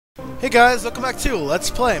Hey guys, welcome back to Let's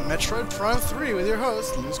Play Metroid Prime 3 with your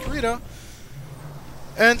host, Luis Carrito.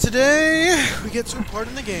 And today, we get to a part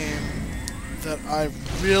in the game that I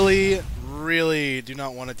really do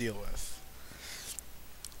not want to deal with.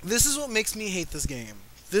 This is what makes me hate this game.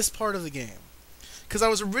 This part of the game. Because I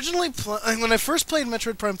was originally when I first played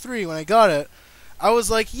Metroid Prime 3, when I got it, I was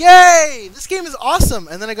like, yay! This game is awesome!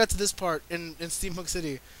 And then I got to this part in Steampunk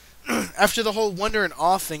City. After the whole wonder and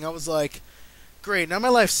awe thing, I was like, great, now my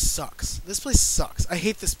life sucks. This place sucks. I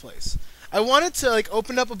hate this place. I wanted to, like,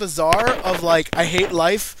 open up a bazaar of, like, I hate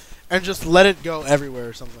life, and just let it go everywhere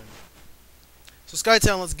or something. So,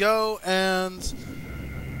 Skytown, let's go, and...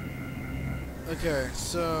 Okay,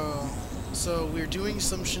 so we're doing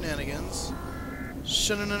some shenanigans.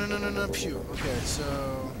 Pew. Okay, so...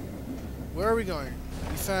 Where are we going?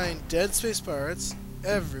 We find dead space pirates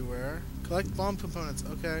everywhere. Collect bomb components.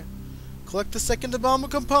 Okay. Collect the second bomb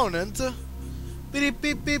component. Beep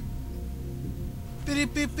beep beep.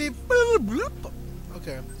 Beep beep beep.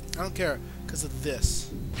 Okay, I don't care because of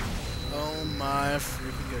this. Oh my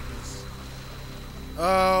freaking goodness!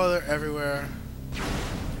 Oh, they're everywhere.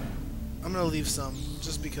 I'm gonna leave some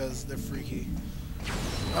just because they're freaky.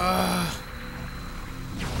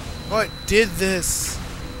 What did this?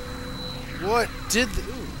 What did the?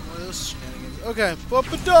 Ooh, one of those shenanigans. Okay,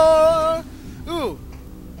 pop-a-da. Ooh,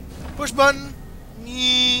 push button.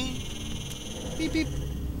 Nee. Beep beep.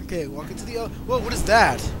 Okay, walk into the... Whoa, what is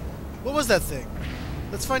that? What was that thing?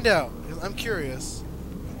 Let's find out. I'm curious.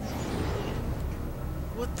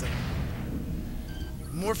 What the...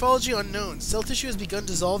 Morphology unknown. Cell tissue has begun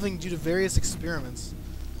dissolving due to various experiments.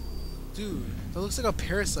 Dude, that looks like a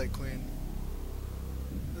parasite queen.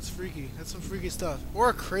 That's freaky. That's some freaky stuff. Or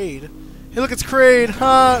a Kraid. Hey, look, it's Kraid!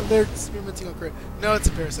 Ha! They're experimenting on Kraid. No, it's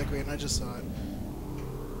a parasite queen. I just saw it.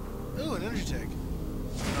 Ooh, an energy tank.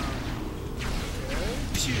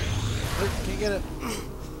 Can't get it.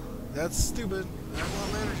 That's stupid. I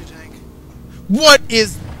want my energy tank. What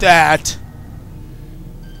is that?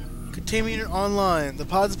 Containment unit online. The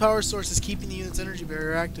pod's power source is keeping the unit's energy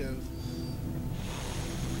barrier active.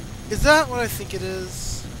 Is that what I think it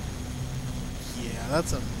is? Yeah,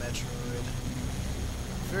 that's a Metroid.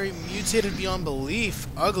 Very mutated beyond belief.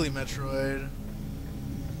 Ugly Metroid.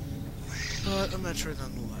 But a Metroid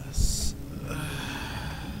nonetheless.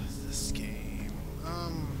 This game.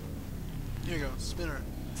 Here you go, spinner.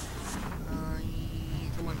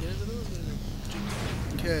 Come on, get into those.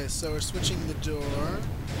 Okay, so we're switching the door.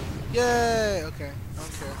 Yay! Okay, I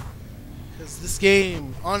don't care. Because this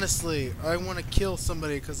game, honestly, I want to kill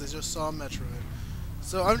somebody because I just saw Metroid.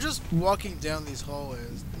 So I'm just walking down these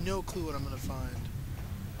hallways. No clue what I'm going to find.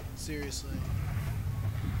 Seriously.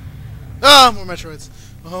 Ah, more Metroids.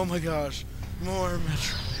 Oh my gosh. More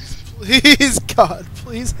Metroids. Please, God,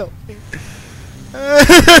 please help me.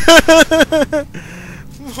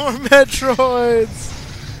 More Metroids!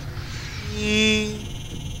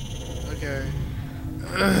 Okay.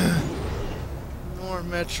 More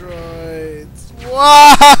Metroids.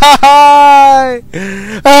 Why?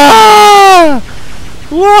 Ah!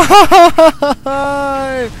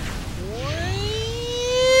 Why?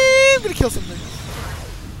 I'm gonna kill something.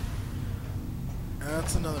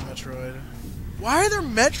 That's another Metroid. Why are there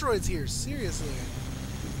Metroids here? Seriously.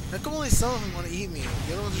 How come only some of them want to eat me?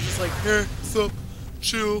 The other ones are just like, hey, sup,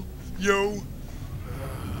 chill, yo.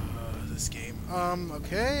 This game.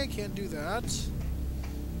 Okay, I can't do that.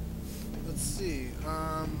 Let's see.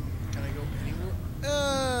 Can I go anywhere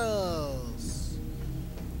else?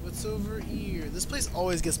 What's over here? This place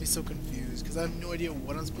always gets me so confused because I have no idea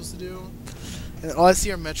what I'm supposed to do. And all I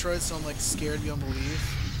see are Metroids, so I'm like scared beyond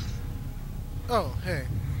belief. Oh, hey.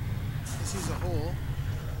 This is a hole.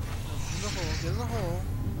 Get in the hole, get in the hole.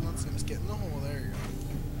 Let's get in the hole. There you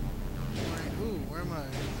go. Ooh, where am I?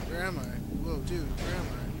 Where am I? Whoa, dude, where am I?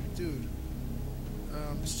 Dude.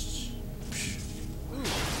 Ooh.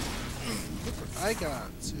 Look what I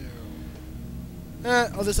got to.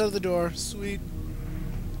 Other side of the door. Sweet.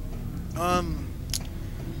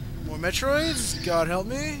 More Metroids? God help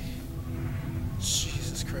me.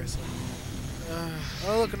 Jesus Christ.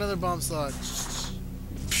 Oh, look, another bomb slot.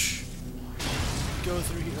 Go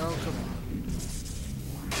through here. Oh, come on.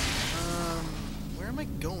 Where am I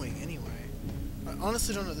going anyway? I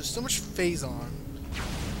honestly don't know. There's so much phase on.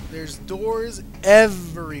 There's doors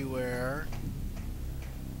everywhere.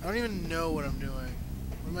 I don't even know what I'm doing.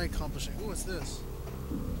 What am I accomplishing? Ooh, what's this?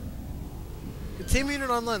 Containment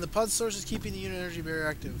unit online. The pod source is keeping the unit energy barrier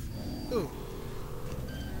active. Ooh.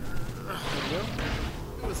 There we go.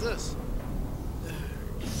 Ooh, what's this?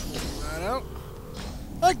 Pull that out.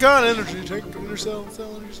 I got energy tank. Cell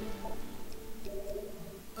energy cell.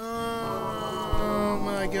 Oh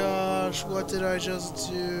my god. gosh, what did I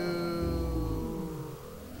just do?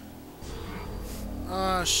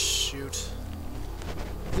 Ah, shoot.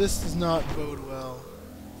 This does not bode well.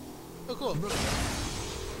 Oh, cool.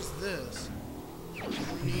 What's this?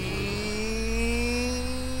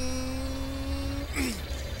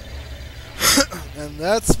 And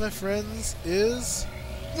that's, my friends, is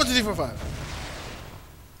 1, 2, 3, 4, 5.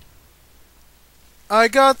 I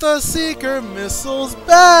got the Seeker missiles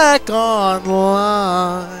back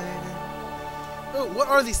online. Oh, what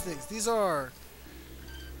are these things? These are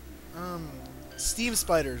steam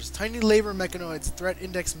spiders, tiny labor mechanoids, threat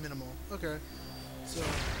index minimal. Okay, so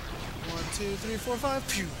 1, 2, 3, 4, 5.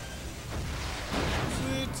 Pew.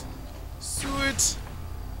 Sweet, sweet.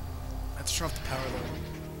 I have to turn off the power though.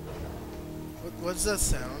 What's that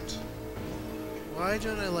sound? Why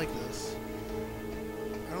don't I like this?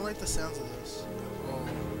 I don't like the sounds of this at all.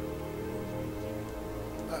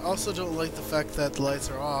 I also don't like the fact that the lights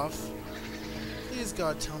are off. Please,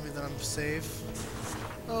 God, tell me that I'm safe.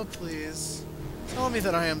 Oh, please. Tell me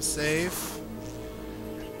that I am safe.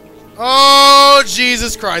 Oh,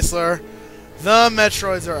 Jesus Chrysler. The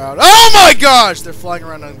Metroids are out. Oh my gosh! They're flying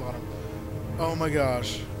around on the bottom. Oh my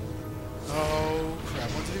gosh. Oh,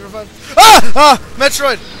 crap. 1, 2, 3, 4, 5. Ah! Ah!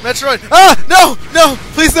 Metroid! Metroid! Ah! No! No!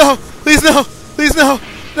 Please no! Please no! Please no!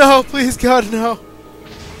 No! Please, God, no!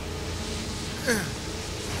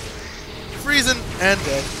 Freezing and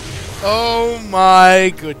dead. Oh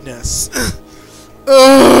my goodness.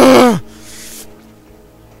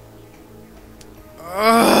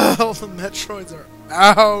 All the Metroids are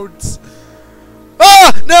out.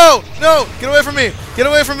 Ah! No! No! Get away from me! Get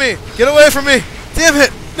away from me! Get away from me! Damn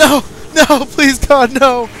it! No! No! Please, God,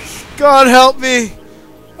 no! God, help me!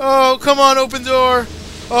 Oh, come on, open door!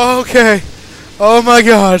 Okay. Oh my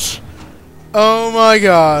gosh. Oh my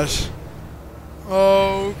gosh.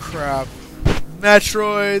 Oh, crap.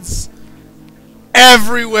 Metroids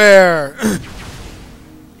everywhere!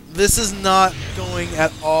 This is not going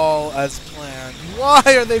at all as planned. Why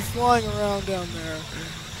are they flying around down there?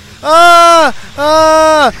 Ah!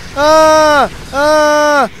 Ah! Ah!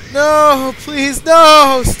 Ah! No! Please,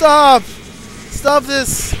 no! Stop! Stop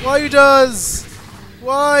this! Why you does?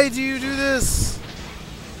 Why do you do this?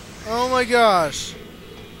 Oh my gosh.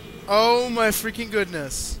 Oh my freaking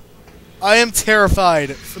goodness. I am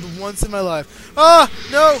terrified for the once in my life. Ah!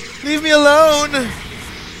 No! Leave me alone!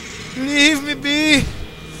 Leave me be!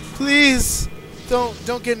 Please!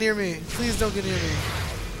 Don't get near me. Please don't get near me.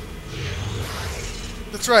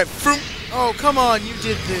 That's right. Oh, come on. You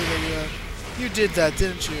did that. You did that,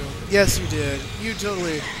 didn't you? Yes, you did. You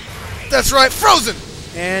totally... That's right. Frozen!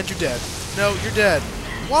 And you're dead. No, you're dead.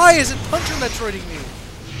 Why is it Puncher Metroiding me?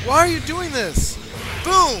 Why are you doing this?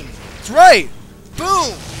 Boom! That's right.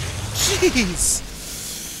 Boom! Jeez!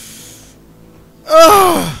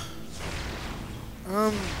 Ugh!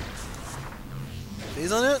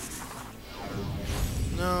 Phase on it?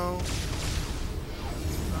 No.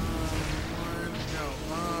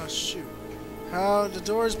 No. Shoot. How the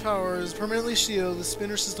door's power is permanently shielded, the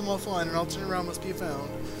spinner system offline, and alternate route must be found.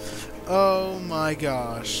 Oh my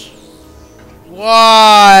gosh.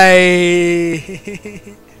 Why?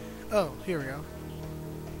 Oh, here we go.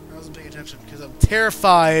 I wasn't paying attention because I'm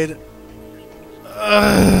terrified.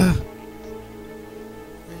 Ugh.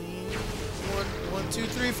 1, 2,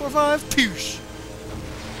 3, 4, 5. Poosh.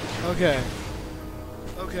 Okay.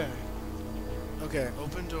 Okay. Okay.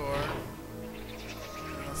 Open door.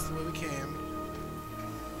 That's the way we came.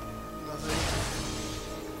 Nothing.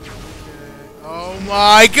 Okay. Oh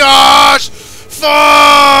my gosh!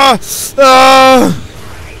 4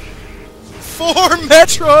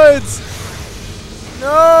 Metroids!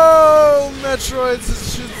 No! Metroids that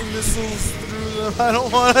shoot the missiles through them. I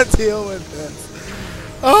don't want to deal with this.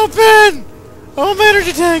 Open! Oh, my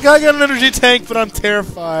energy tank! I got an energy tank, but I'm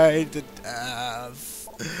terrified to death.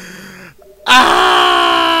 I'm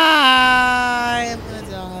gonna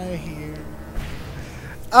die here.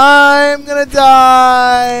 I'm gonna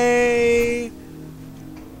die!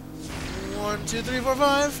 1, 2, 3, 4,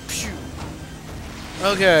 5. Pew.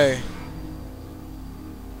 Okay.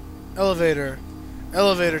 Elevator.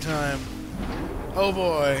 Elevator time. Oh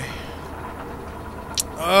boy.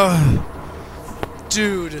 Ugh.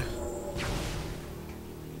 Dude.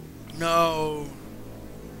 No.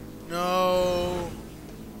 No.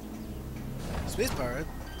 Space pirate.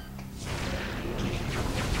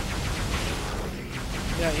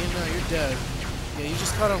 Yeah, you know, you're dead. Yeah, you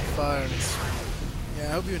just caught on fire. Yeah, I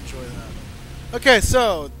hope you enjoy that. Okay,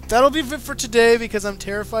 so that'll be it for today because I'm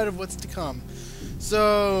terrified of what's to come.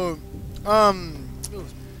 So,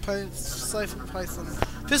 Siphon Python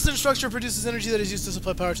Piston structure produces energy that is used to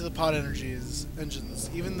supply power to the pod engines,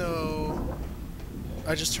 even though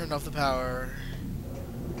I just turned off the power.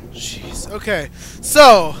 Jeez. Okay.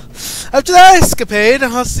 So, after that escapade,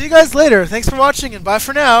 I'll see you guys later. Thanks for watching, and bye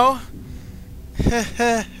for now.